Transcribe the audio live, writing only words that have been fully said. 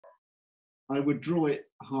I would draw it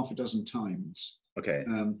half a dozen times. Okay.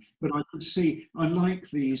 But I could see, I like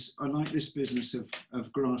this business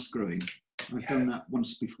of grass growing. I've done that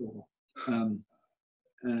once before.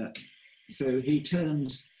 So he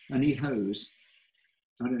turns and he hoes.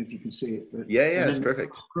 I don't know if you can see it, but yeah, it's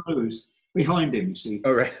perfect. Grows behind him, you see.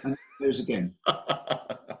 Oh, right. And it goes again.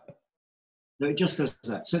 No, it just does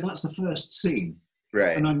that. So that's the first scene.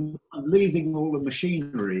 Right. And I'm leaving all the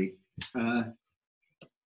machinery. At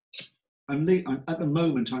the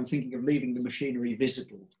moment, I'm thinking of leaving the machinery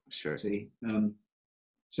visible. Sure. See.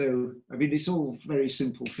 So I mean, it's all very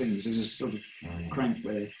simple things. There's a sort of crank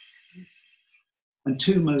there, and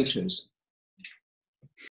two motors.